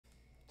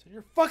Turn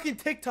your fucking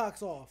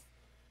TikToks off.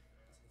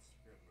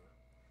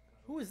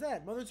 Who is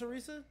that? Mother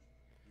Teresa?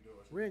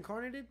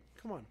 Reincarnated?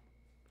 Come on.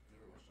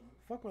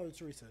 Fuck Mother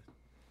Teresa.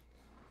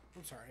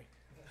 I'm sorry.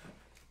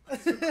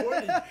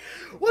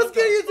 What's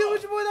good, YouTube?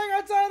 It's your boy,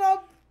 ThatGuyTy, and I'm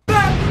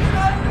back with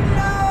another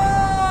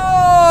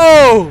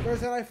video!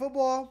 Thursday Night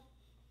Football.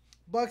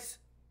 Bucs,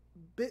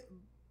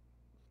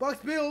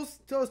 Bills.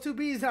 Till it's two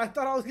B's, and I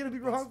thought I was going to be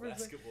wrong for a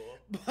second.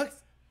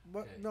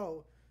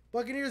 No.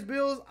 Buccaneers,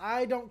 Bills.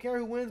 I don't care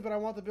who wins, but I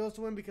want the Bills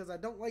to win because I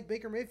don't like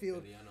Baker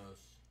Mayfield.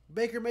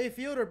 Baker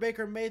Mayfield or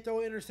Baker may throw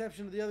an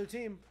interception to the other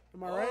team.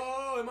 Am I right?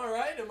 Oh, am I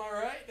right? Am I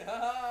right?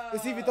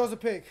 Let's see if he throws a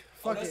pick.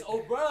 Fuck it.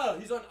 Oh, bro.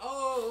 He's on.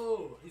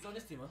 He's on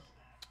this team, huh?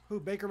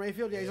 Who? Baker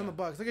Mayfield? Yeah, he's on the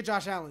Bucs. Look at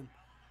Josh Allen.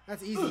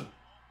 That's easy.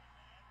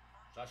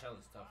 Josh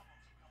Allen's tough.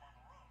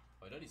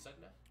 Oh, don't he suck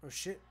now? Oh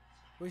shit.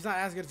 Well, he's not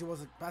as good as he was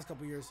the past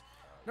couple years.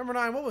 Number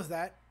 9. What was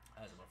that?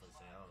 I don't know if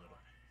I don't know.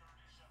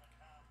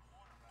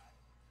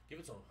 Give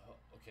it to him. Oh,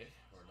 okay,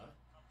 or not.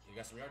 You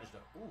got some yardage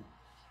though.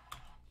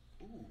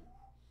 Ooh.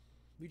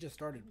 We just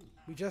started.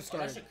 We just Oh,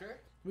 started. that should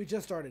We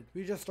just started.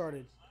 We just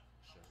started.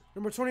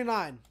 Number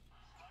 29.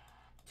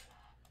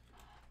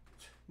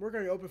 We're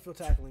gonna be open field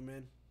tackling,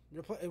 man.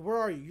 Where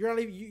are you? You're not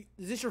even.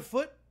 Is this your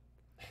foot?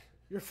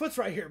 Your foot's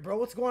right here, bro.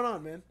 What's going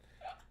on, man?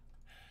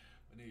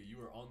 Nigga, you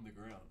were on the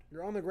ground.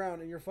 You're on the ground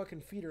and your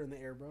fucking feet are in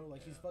the air, bro.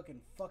 Like he's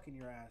fucking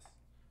your ass.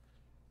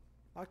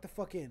 Lock the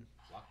fuck in.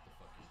 Lock the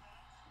fuck in.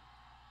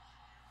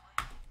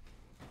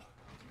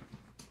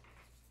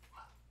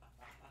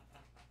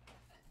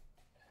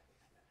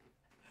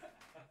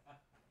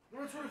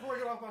 Number 24,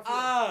 get off my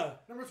field.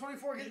 Number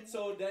 24, get. You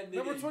told that nigga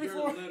Number 24.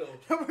 you're little.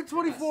 Number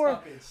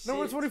 24.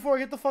 Number 24,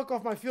 get the fuck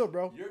off my field,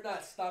 bro. You're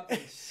not stopping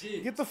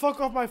shit. Get the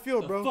fuck off my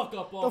field, bro. The fuck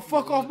up off The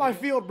fuck off my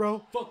field,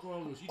 bro. Fuck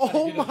wrong with you?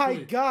 Oh my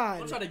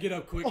god. I'm trying to get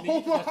up quick.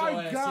 Oh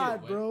my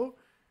god, bro. Oh,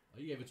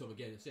 you gave it to him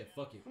again and said,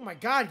 fuck it. Oh my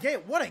god,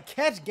 Gabe. What a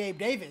catch, Gabe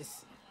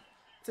Davis.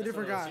 It's a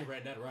different guy. He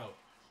ran that route.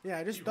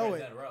 Yeah, just throw it.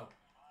 That route.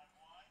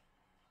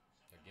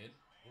 Again?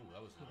 Ooh,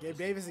 that was Gabe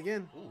Davis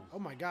again. Ooh. Oh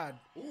my god.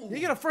 Ooh. Did he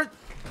get a first?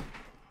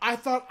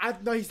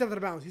 No, he stepped out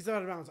of bounds. He stepped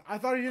out of bounds. I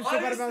thought he didn't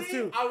step out of bounds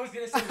too. I was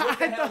gonna say, what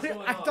the hell's going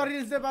on? I thought he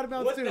didn't step out of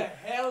bounds too. What the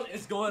hell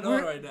is going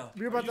on right now?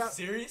 Are you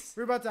serious?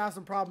 We're about to have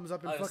some problems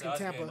up in fucking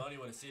Tampa. I don't even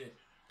want to see it.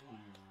 Ooh.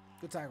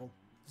 Good tackle.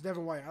 It's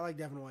Devin White. I like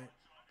Devin White.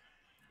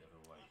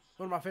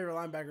 One of my favorite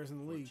linebackers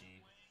in the league.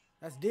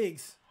 That's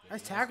Diggs.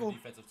 Nice tackle.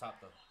 Defensive top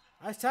though.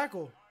 Nice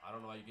tackle. I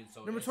don't know why you're getting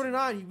so. Number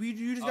 29.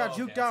 You just got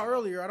juked out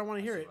earlier. I don't want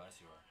to hear it.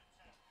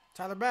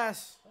 Tyler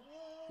Bass.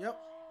 Yep.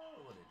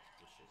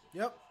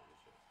 Yep.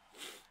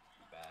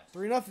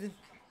 3-0.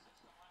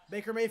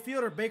 Baker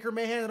Mayfield or Baker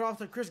may hand it off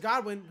to Chris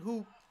Godwin,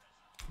 who.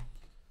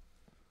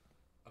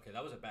 Okay,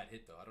 that was a bad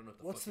hit though. I don't know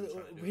what the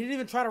fuck he didn't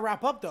even try to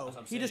wrap up though.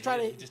 He just tried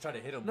to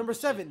hit him. Number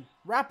 7.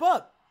 Wrap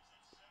up.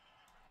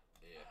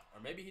 Yeah,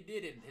 or maybe he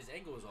did and his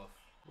angle was off.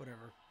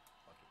 Whatever.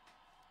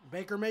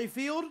 Baker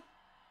Mayfield.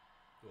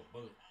 Do a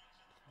bullet.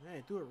 Yeah,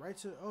 he threw it right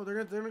to. Oh,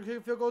 they're gonna kick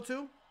a field goal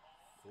too.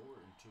 4-2,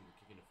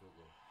 kicking a field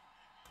goal.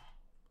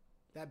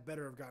 That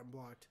better have gotten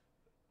blocked.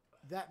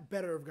 That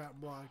better have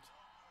gotten blocked.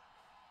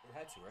 It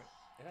had to, right?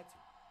 It had to.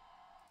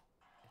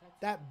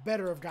 That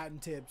better have gotten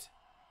tipped.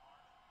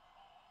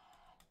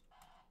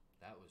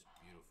 That was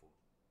beautiful,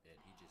 and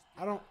he just.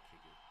 I don't.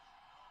 Kick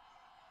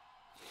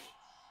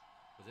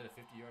it. Was it a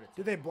 50-yard attempt?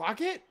 Did they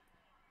block it?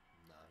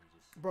 Nah, he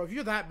just. Bro, if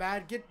you're that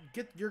bad,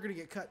 you're gonna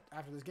get cut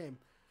after this game.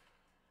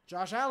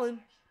 Josh Allen.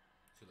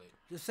 Too late.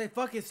 Just say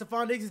fuck it.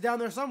 Stephon Diggs is down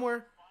there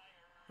somewhere.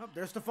 Oh,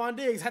 there's Stephon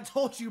Diggs. I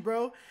told you,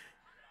 bro. Wow.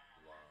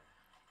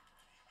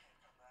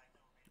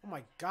 Oh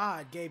my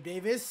God, Gabe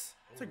Davis.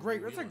 That's a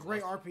great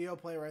RPO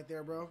play right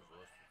there, bro.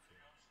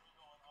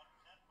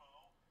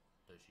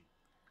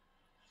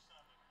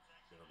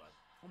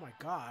 Oh my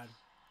God.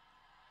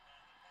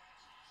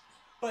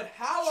 But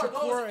how are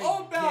those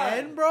open?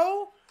 Again,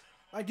 bro?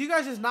 Like, do you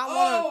guys just not want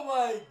to? Oh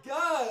my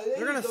God!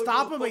 They're gonna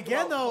stop him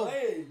again, though.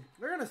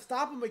 They're gonna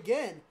stop him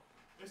again.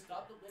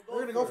 They're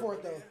gonna go for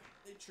it though.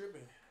 They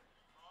tripping.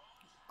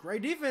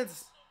 Great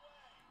defense.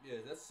 Yeah,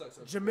 that sucks.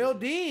 Jamil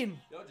Dean.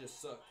 Y'all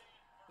just suck.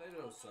 They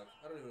don't suck.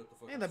 I don't even know what the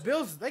fuck. Man, the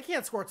Bills, they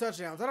can't score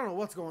touchdowns. I don't know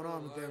what's going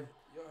on with them.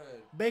 Y'all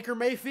had Baker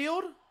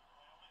Mayfield,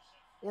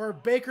 or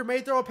Baker may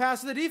throw a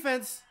pass to the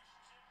defense.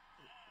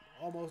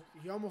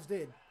 He almost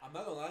did. I'm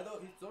not gonna lie though,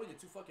 he's throwing it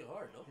too fucking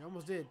hard, no? He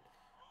almost did.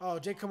 Oh,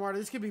 Jake Camarda,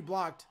 this could be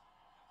blocked.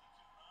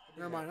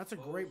 Never mind. That's a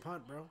great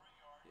punt, bro.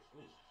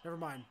 Yeah, never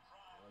mind.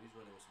 Oh, he's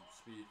running with some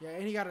speed. Yeah,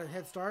 and he got a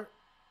head start.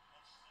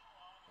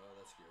 Oh,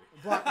 that's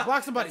scary.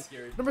 Block somebody. That's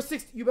scary. Number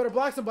 6, you better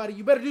block somebody.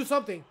 You better do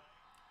something.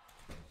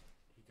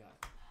 He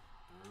got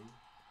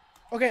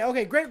through.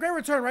 Okay, great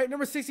return, right?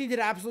 Number 16 did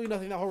absolutely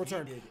nothing that whole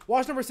return.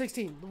 Watch number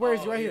 16. Where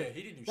is he? Right here.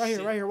 He didn't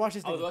do right here. Watch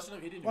this thing.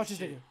 Watch this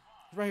thing.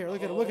 Right here.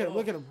 Look at him.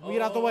 Look at him.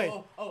 Get out the way.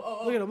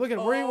 Look at him.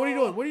 What are you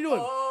doing? What are you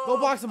doing? Go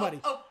block somebody.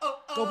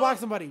 Go block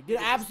somebody. Did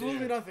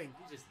absolutely nothing.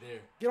 He's just there.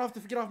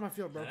 Get off my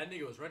field, bro. Nah, that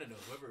nigga was running though.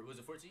 Whoever was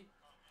it, 14?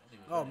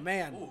 Oh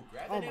man. Ooh,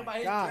 grab oh that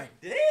my God.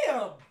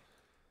 Damn.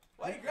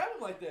 Why you grab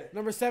him like that?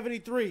 Number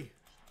 73.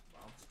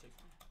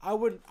 I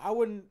wouldn't.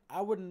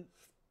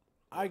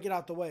 I'd get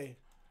out the way.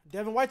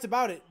 Devin White's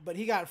about it, but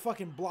he got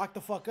fucking blocked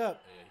the fuck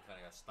up. Yeah, he kind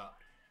of got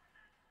stopped.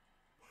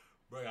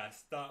 Bro, got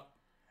stopped.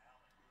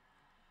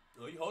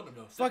 Oh, you hold him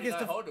though. Fuck it,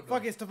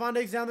 Stephon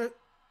Diggs down there.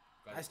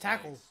 Nice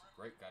tackle.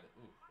 Great, got it.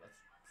 Ooh, that's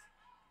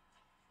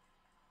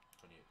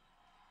 28.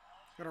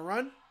 Gonna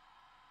run.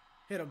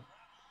 Hit him.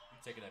 I'm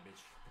taking that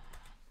bitch.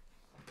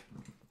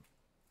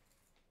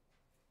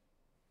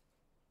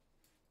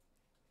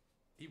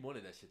 He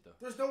wanted that shit though.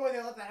 There's no way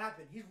they let that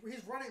happen.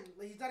 He's running.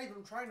 He's not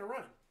even trying to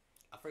run.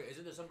 I forget.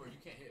 Isn't there somewhere you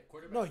can't hit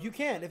quarterback? No, you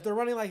can if they're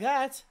running like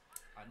that.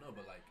 I know,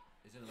 but like,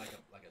 isn't it like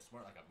a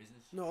smart like a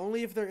business? No,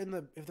 only if they're in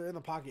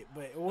the pocket.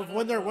 But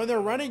when they're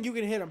running, you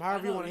can hit them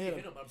however you want to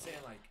hit them. But I'm saying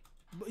like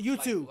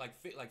YouTube. Like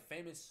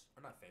famous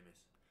or not famous.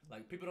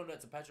 Like people don't know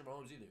that's a Patrick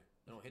Mahomes either.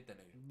 They don't hit that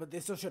nigga. But they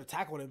still should have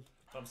tackled him.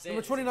 But I'm saying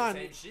number 29.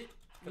 Same shit.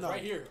 Because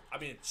right here, I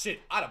mean, shit,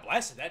 I'd have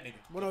blasted that nigga.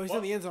 Well, no, he's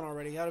in the end zone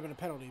already. That would have been a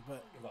penalty.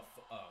 But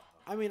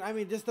I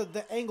mean, just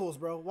the angles,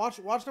 bro. Watch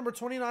number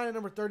 29 and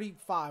number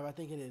 35. I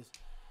think it is.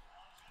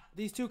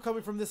 These two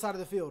coming from this side of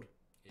the field.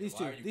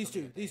 Yeah, these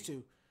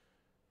two.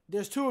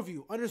 There's two of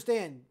you.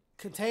 Understand?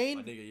 Contain.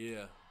 My nigga,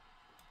 yeah.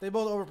 They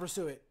both over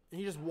pursue it, and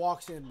he just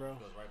walks in, bro.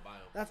 Goes right by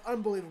him. That's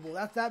unbelievable.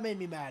 That made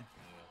me mad.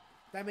 Yeah.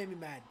 That made me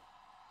mad.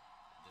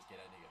 Just get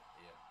that nigga.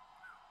 Yeah.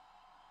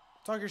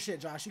 Talk your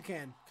shit, Josh. You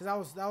can,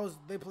 cause that was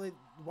they played.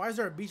 Why is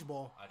there a beach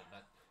ball? I did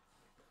not.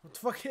 What the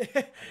fuck? I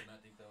did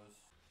not think that was.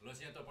 Lo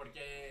siento porque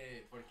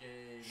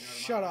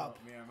Shut up.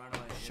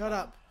 Shut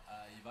up.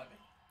 ¿Y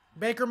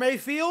Baker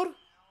Mayfield.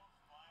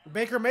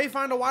 Baker May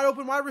find a wide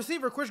open wide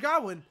receiver, Chris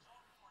Godwin.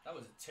 That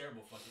was a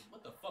terrible fucking.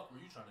 What the fuck were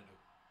you trying to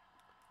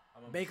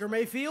do? Baker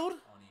Mayfield. I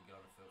don't even get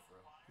on the field for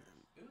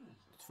real.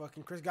 It's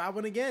fucking Chris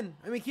Godwin again.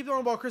 I mean, keep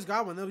throwing the ball, Chris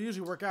Godwin. They'll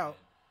usually work out.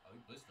 Oh, he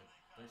blitzed him.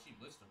 She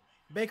blitzed him.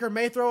 Baker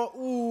May throw.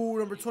 Ooh,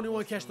 number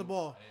 21 catch the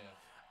ball.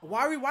 Yeah.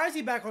 Why is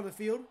he back on the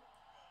field?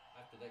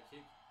 After that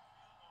kick.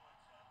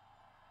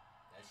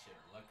 That shit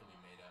luckily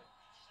made up.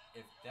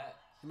 If that.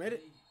 He made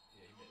it?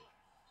 Yeah, he made it.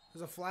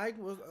 There's a flag.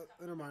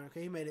 Never mind.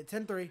 Okay, he made it.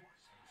 10-3.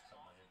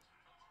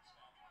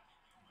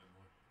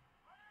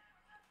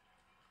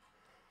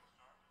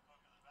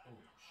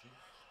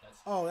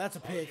 Oh, that's a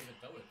pick.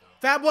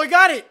 Fat boy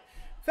got it.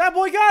 Fat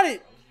boy got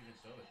it.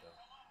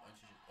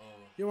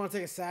 You want to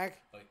take a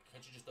sack? Like,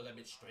 can't you just throw that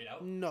bitch straight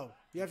out? No.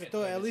 You have to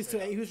throw it at least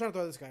to. He was trying to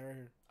throw this guy right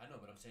here. I know,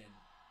 but I'm saying.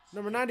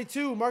 Number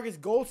 92, Marcus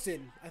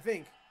Goldson, I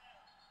think.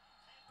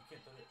 You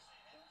can't throw it.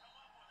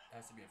 It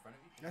has to be in front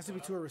of you. It has to be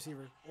to a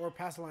receiver or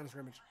past the line of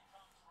scrimmage.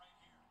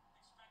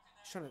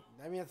 Just trying to.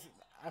 I mean,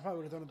 I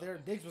probably would have thrown it there.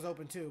 Diggs was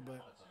open too,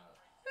 but.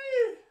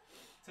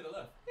 To the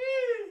left.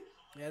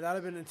 Yeah, that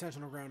would have been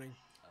intentional grounding.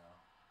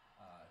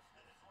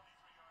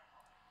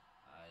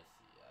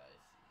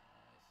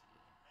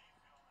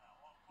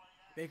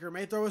 Baker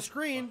may throw a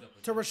screen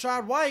to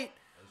Rashad White,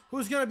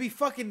 who's going to be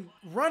fucking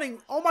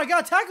running. Oh, my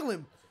God, tackle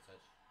him.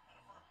 That's a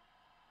touch.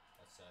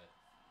 That's sad.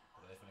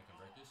 Are they going to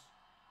convert this?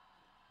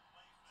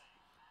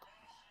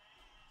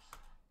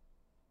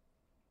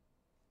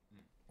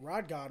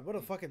 Rod God, what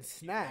a fucking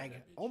snag.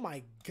 Oh,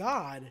 my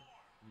God.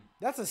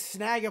 That's a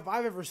snag if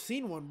I've ever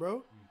seen one,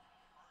 bro.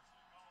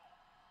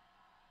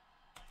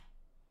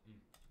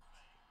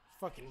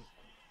 Fucking.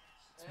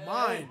 It's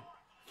mine.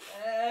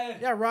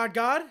 Yeah, Rod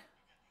God.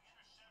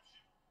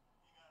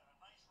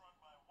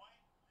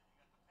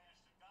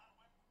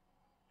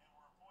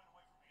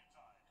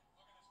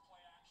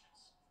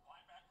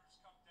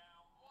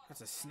 That's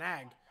a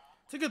snag.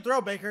 It's a good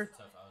throw, Baker.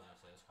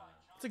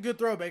 It's a good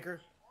throw, Baker.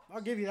 I'll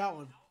give you that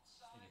one.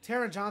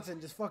 Taron Johnson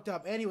just fucked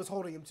up, and he was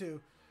holding him, too.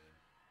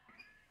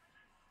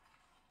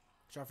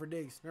 Shot for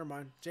Diggs. Never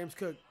mind. James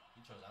Cook.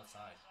 He chose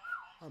outside.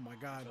 Oh, my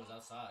God. He chose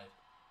outside.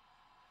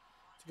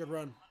 It's a good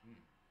run.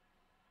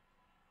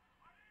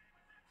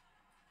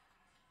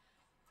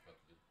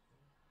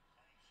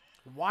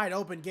 Wide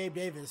open Gabe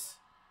Davis.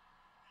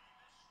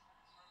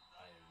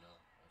 I didn't know.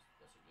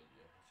 That's a good,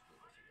 yeah.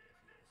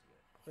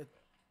 That's a good.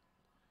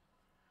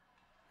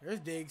 There's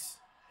Diggs.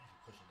 He's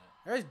pushing that.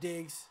 There's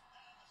Diggs.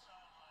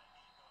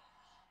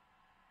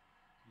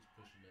 He's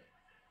pushing that.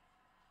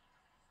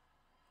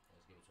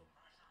 Let's give it to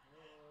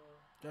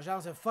him. Josh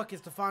Allen said, fuck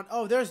it, Stephon.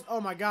 Oh, there's, oh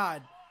my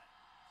God.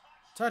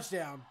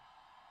 Touchdown.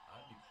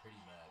 I'd be pretty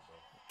mad, bro.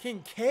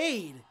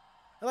 Kincaid.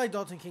 I like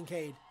Dalton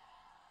Kincaid.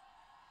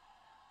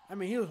 I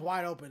mean, he was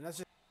wide open. That's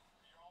just.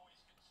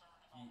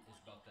 He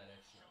is about that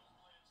action.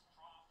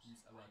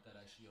 He's about that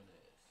action on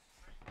it.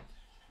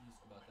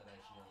 He's about that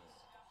action on it.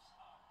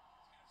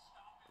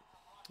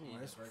 Oh,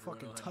 that's a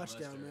fucking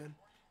touchdown, man.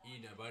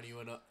 Eat that buddy, you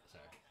went up.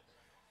 Sorry.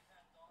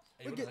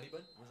 Hey, Look you want a honey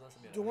bun? When's the last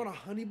time you had do you want a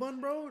honey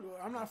bun, bro?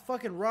 I'm not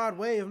fucking Rod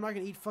Wave. I'm not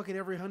going to eat fucking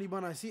every honey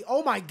bun I see.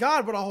 Oh, my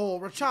God, what a hole.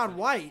 Rashad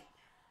White.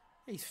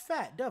 He's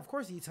fat. Duh, of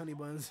course he eats honey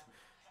buns.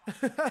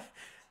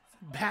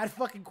 Bad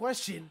fucking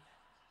question.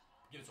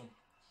 Give it to him.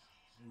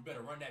 You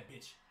better run that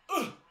bitch.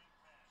 I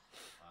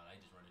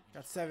just run it.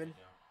 Got 7.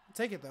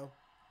 Take it, though.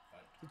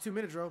 The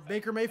 2-minute drill.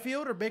 Baker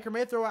Mayfield or Baker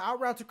May throw an out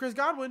route to Chris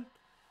Godwin.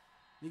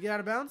 You get out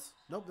of bounds?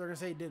 Nope, they're going to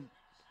say he didn't.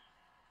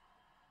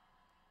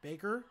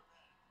 Baker.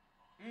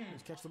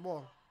 Just catch the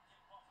ball.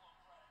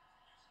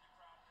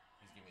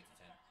 He's giving it to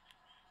 10.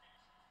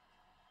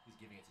 He's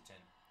giving it to 10.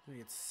 He's going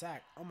to get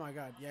sacked. Oh, my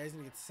God. Yeah, he's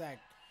going to get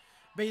sacked.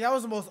 But that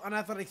was the most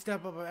unathletic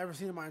step up I've ever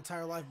seen in my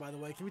entire life, by the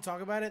way. Can we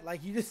talk about it?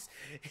 Like, he has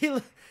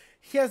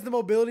the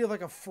mobility of,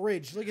 like, a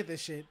fridge. Look at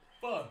this shit.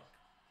 Fuck.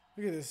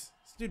 Look at this.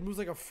 This dude moves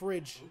like a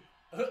fridge.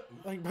 Ooh.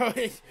 Like, bro. You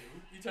got his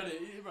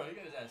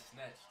ass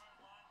snatched.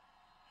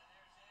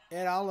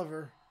 Ed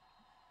Oliver.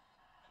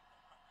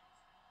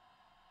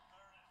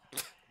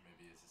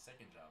 Maybe it's his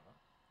second job, huh?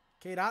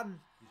 Kate Otten.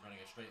 He's running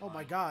a straight line. Oh,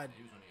 my God.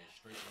 He was running a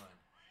straight line.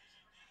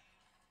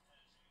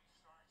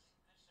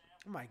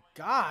 Oh, my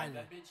God.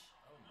 That bitch.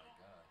 Oh, my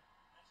God.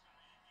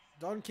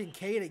 Dalton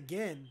Kincaid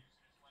again.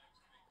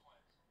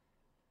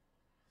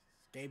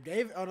 Gabe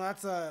Davis. Oh, no,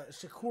 that's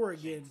Shakur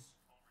again.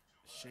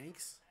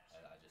 Shanks. I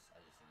just seen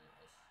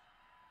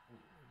it.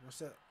 What's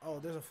that? Oh,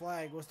 there's a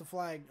flag. What's the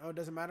flag? Oh, it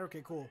doesn't matter?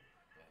 Okay, cool.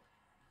 Bet.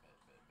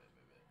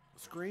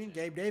 Screen.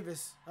 Gabe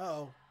Davis.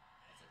 Uh-oh.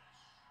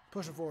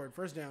 Push it forward.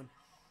 First down.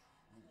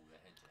 Ooh, that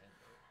head to head,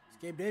 though.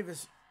 It's Gabe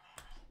Davis.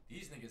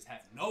 These niggas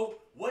have no.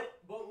 What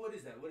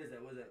is that? What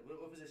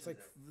position It's like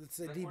is that? it's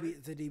a DB. Corner?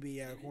 It's a DB.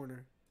 Yeah,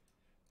 corner.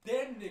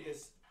 Them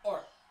niggas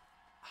are.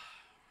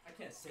 I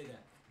can't say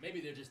that.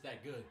 Maybe they're just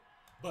that good.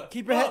 But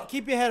Keep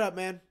your head up,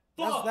 man.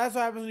 That's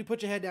what happens when you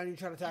put your head down and you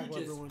try to tackle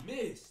everyone.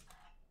 Missed.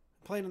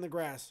 Playing in the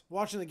grass.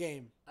 Watching the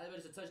game. I bet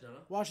it's a touchdown, huh?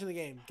 Watching the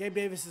game. Gabe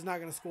Davis is not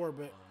going to score,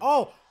 but...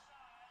 Oh!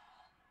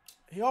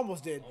 He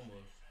almost did. Almost.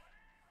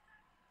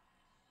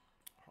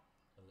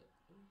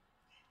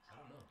 I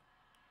don't know.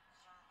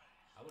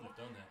 I wouldn't have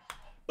done that.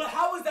 But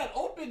how is that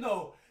open,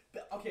 though?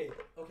 Okay.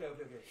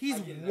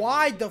 He's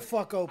wide the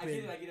fuck open. I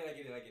get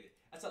it.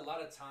 That's a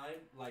lot of time.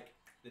 Like,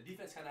 the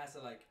defense kind of has to,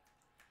 like...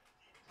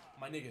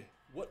 My nigga,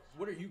 what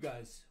are you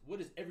guys?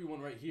 What is everyone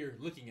right here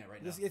looking at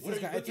right now? It's this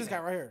guy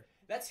right here.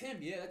 That's him.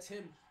 Yeah, that's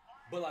him.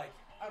 But, like,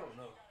 I don't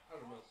know.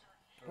 Hold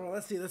on,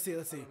 let's see. I don't know.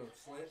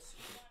 Slants?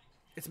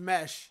 It's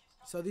mesh.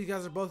 So these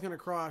guys are both going to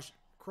cross.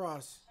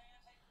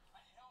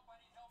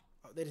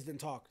 Oh, they just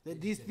didn't talk.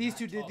 These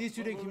two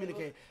didn't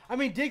communicate. I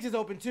mean, Diggs is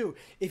open too.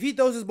 If he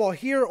throws his ball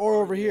here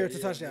or over here, it's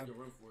a touchdown.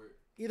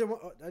 Either one.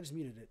 Oh, I just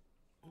muted it.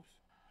 Oops.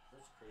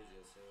 That's crazy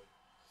as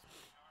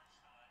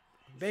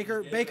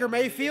hell. Baker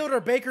Mayfield or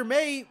Baker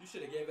May. You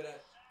should have gave it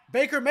at.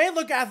 Baker May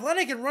look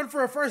athletic and run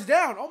for a first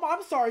down. Oh,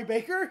 I'm sorry,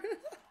 Baker.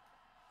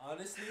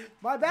 Honestly,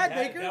 my bad,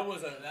 Baker. That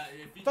was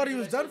thought he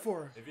was done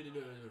for. If he didn't do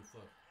it,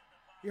 fuck.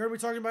 You heard me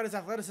talking about his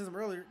athleticism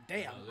earlier.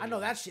 Damn, I know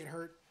that shit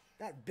hurt.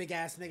 That big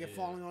ass nigga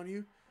falling on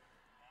you.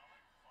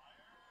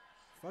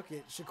 Fuck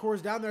it.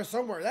 Shakur's down there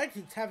somewhere. That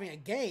kid's having a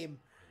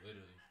game.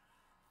 Literally.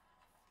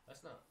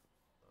 That's not.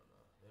 Oh no,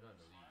 they're not in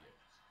the league yet.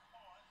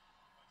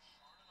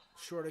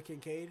 Short of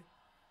Kincaid.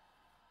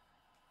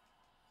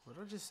 What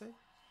did I just say?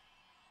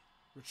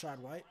 Rashad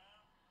White.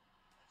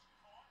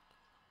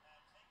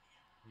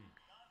 I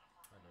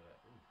know that.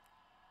 Ooh.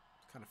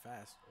 It's kind of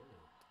fast. Ooh. A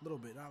little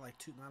bit, not like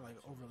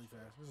overly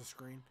fast. There's a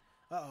screen.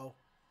 Uh-oh.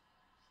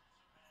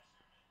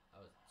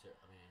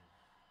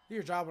 Do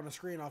your job on the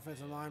screen,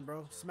 offensive line,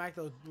 bro. Smack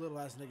those little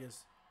ass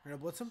niggas. You're gonna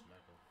blitz them?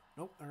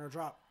 Nope, they're gonna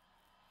drop.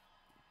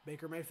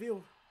 Baker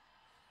Mayfield.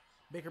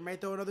 Baker may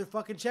throw another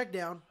fucking check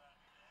down.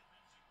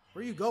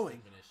 Where are you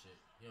going?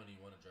 He don't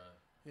even want to drive.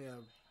 Yeah.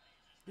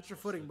 Get your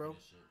footing, bro.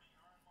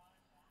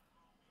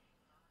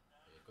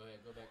 Go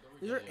ahead, go back.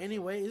 Is there any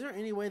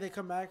way they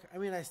come back? I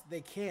mean,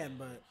 they can,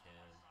 but.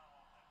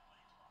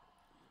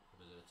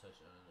 What is it, a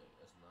touchdown?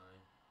 That's 9, 19.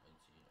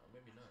 Or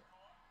maybe not.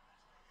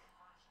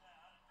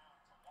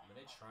 I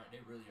mean,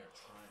 they really are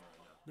trying right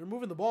now. They're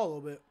moving the ball a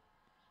little bit.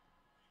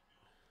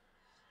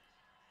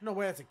 No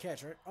way that's a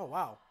catch, right? Oh,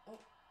 wow. Oh.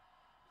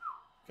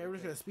 Okay, we're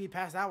just going to speed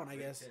past that one, I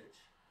guess.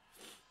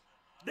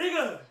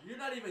 Nigga, you're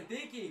not even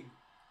thinking.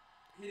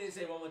 He didn't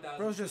say 1,000.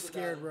 Bro's just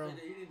scared, bro. He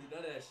didn't do none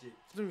of that shit.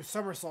 He's doing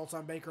somersaults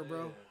on Baker, bro.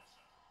 Yeah.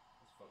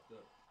 That's fucked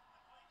up.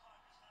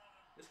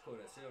 It's cold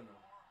as hell now.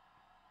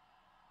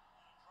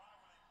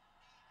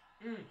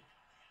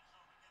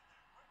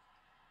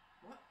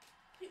 What?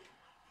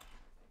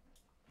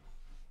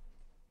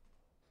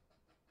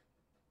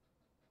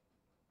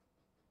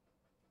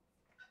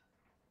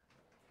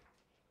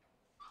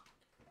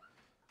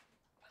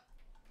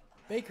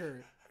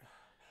 Baker.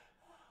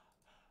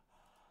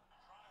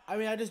 I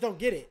mean, I just don't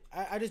get it.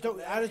 I just don't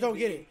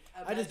get it.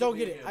 I just don't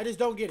get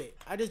it.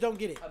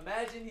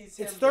 Imagine he's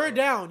him. It's third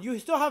down. You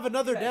still have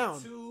another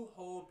down. 2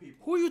 whole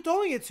people. Who are you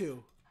throwing it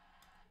to?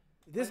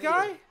 This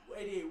guy?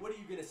 88. What are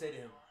you gonna say to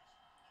him?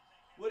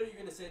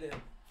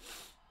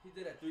 He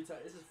did that 3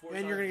 times. This is 4 times.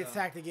 And you're gonna get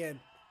sacked again.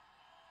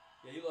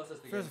 Yeah, you lost us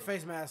the game. There's a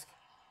face mask.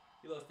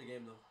 He lost the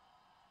game though.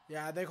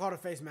 Yeah, they called a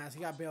face mask.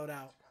 He got bailed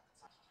out.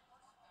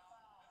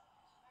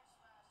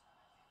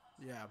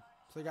 Yeah,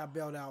 so he got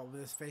bailed out with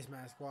his face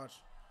mask.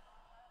 Watch.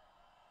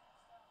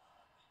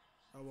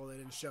 Oh, well, they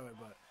didn't show it,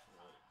 but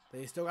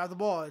they still got the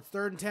ball. It's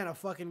 3rd and 10, a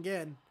fucking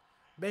again.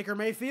 Baker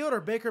Mayfield or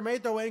Baker May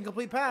throw an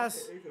incomplete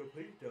pass.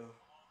 Incomplete, though.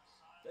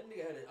 That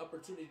nigga had an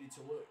opportunity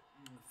to win.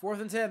 4th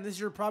and 10. This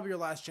is probably your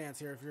last chance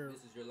here. This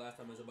is your last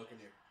time as a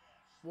Buccaneer.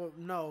 Well,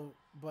 no,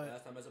 but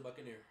last time as a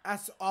Buccaneer.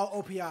 That's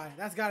all OPI.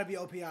 That's got to be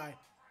OPI.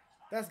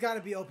 That's got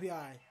to be OPI. What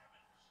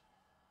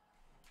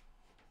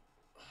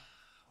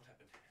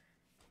happened?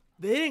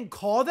 They didn't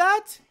call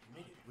that? He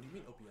made it. What do you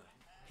mean OPI?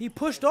 He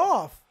pushed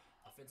off.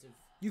 Offensive.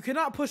 You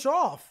cannot push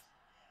off.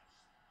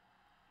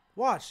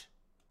 Watch.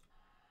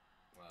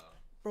 Wow.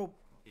 Bro.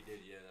 He did,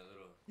 yeah, that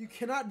little. You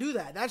cannot do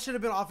that. That should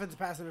have been offensive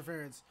pass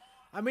interference.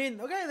 I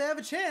mean, okay, they have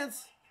a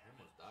chance. He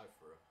almost died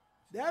for real.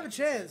 They have a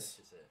chance.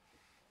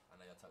 I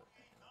know y'all talking.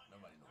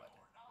 Nobody knew about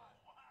that.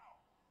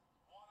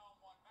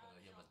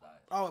 He almost died.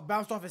 Oh, it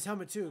bounced off his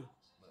helmet, too.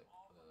 Look.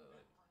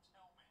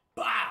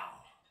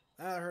 Bow!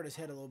 That hurt his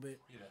head a little bit.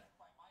 Look at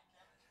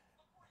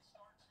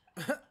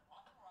that.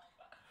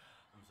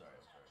 I'm sorry.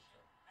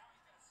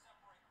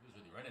 He was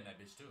really running that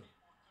bitch, too.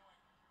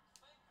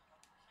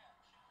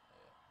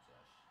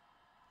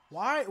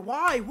 Why?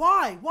 Why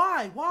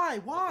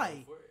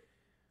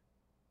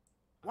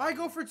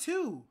go for 2?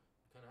 You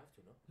kind of have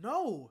to, no?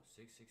 No.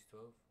 6,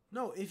 12.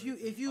 No, if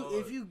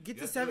you get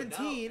to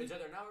 17,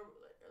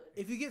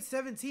 if you get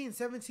 17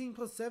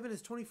 plus 7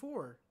 is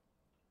 24.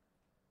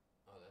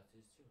 Oh, that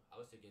is too. I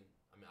was thinking,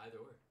 either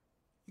or.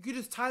 You could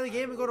just tie the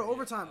game and go to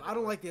overtime. I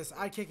don't like this.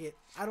 I'd kick it.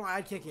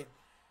 I'd kick it.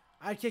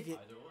 Either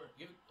or.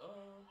 Give it.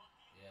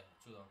 Yeah,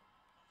 too long.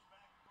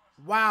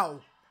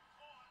 Wow.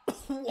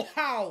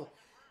 Wow.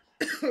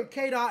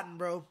 K. Dotton,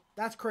 bro.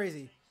 That's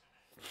crazy.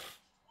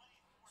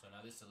 So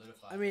now this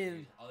solidifies. I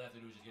mean, all they have to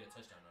do is just get a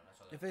touchdown. That's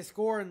all. If they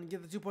score and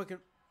get the 2-point,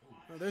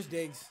 oh, there's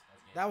Diggs.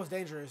 That was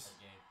dangerous.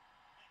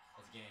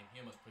 That's game. He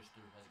almost pushed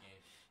through. That's game.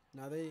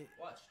 Now they.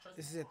 Watch.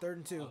 This is at 3rd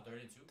and 2. 3rd and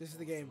 2. This is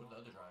the game. What are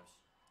the other drives?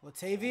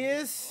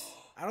 Latavius.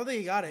 I don't think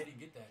he got it. He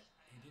didn't get that.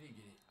 He didn't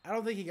get it. I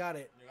don't think he got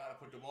it. You gotta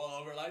put the ball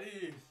over like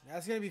this.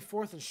 That's gonna be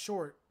 4th and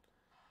short.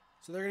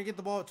 So they're gonna get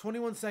the ball at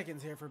 21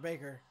 seconds here for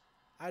Baker.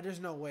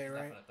 There's no way, He's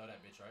right? not gonna throw that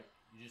bitch, right?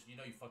 You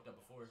know you fucked up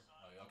before.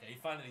 Oh, okay, he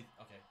finally.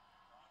 Okay.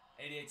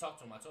 88, talk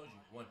to him. I told you.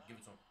 1, give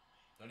it to him.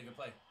 Don't even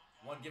play.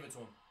 1, give it to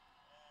him.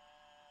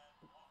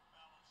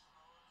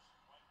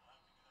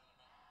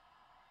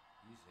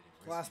 He's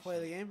hitting Last play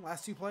of the game.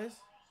 Last 2 plays.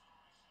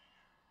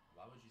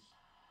 Why would you?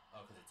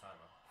 Oh, because of time,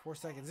 huh? 4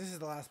 seconds. This is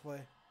the last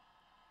play.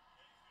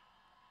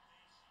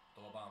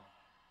 Throw a bomb.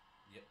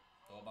 Yep.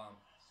 Throw a bomb.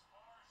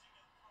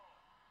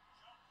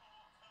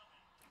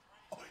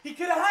 Oh, he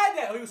could have had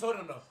that. Oh, he was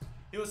holding him though.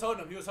 He was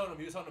holding him.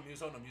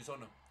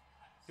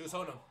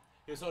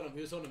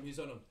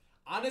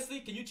 Honestly,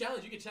 can you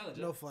challenge? You can challenge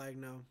him. No flag,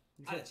 no.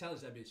 I'd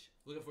challenge that bitch.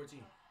 Look at 14.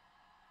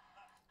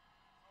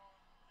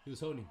 He was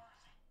holding.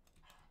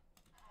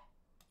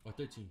 Or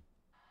 13.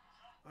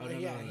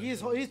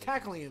 He's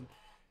tackling him.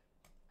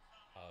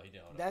 Oh, he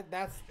didn't hold him.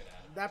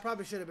 That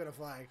probably should have been a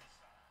flag.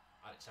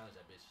 I'd challenge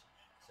that bitch.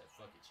 Said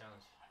fuck it,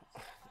 challenge.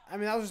 I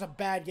mean, that was just a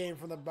bad game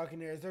from the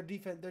Buccaneers. Their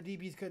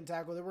DBs couldn't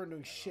tackle. They weren't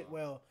doing shit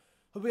well.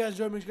 Hope you guys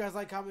enjoyed. Make sure you guys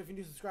like, comment if you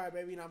do, subscribe,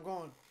 baby. And I'm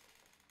going.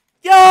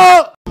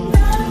 Yo!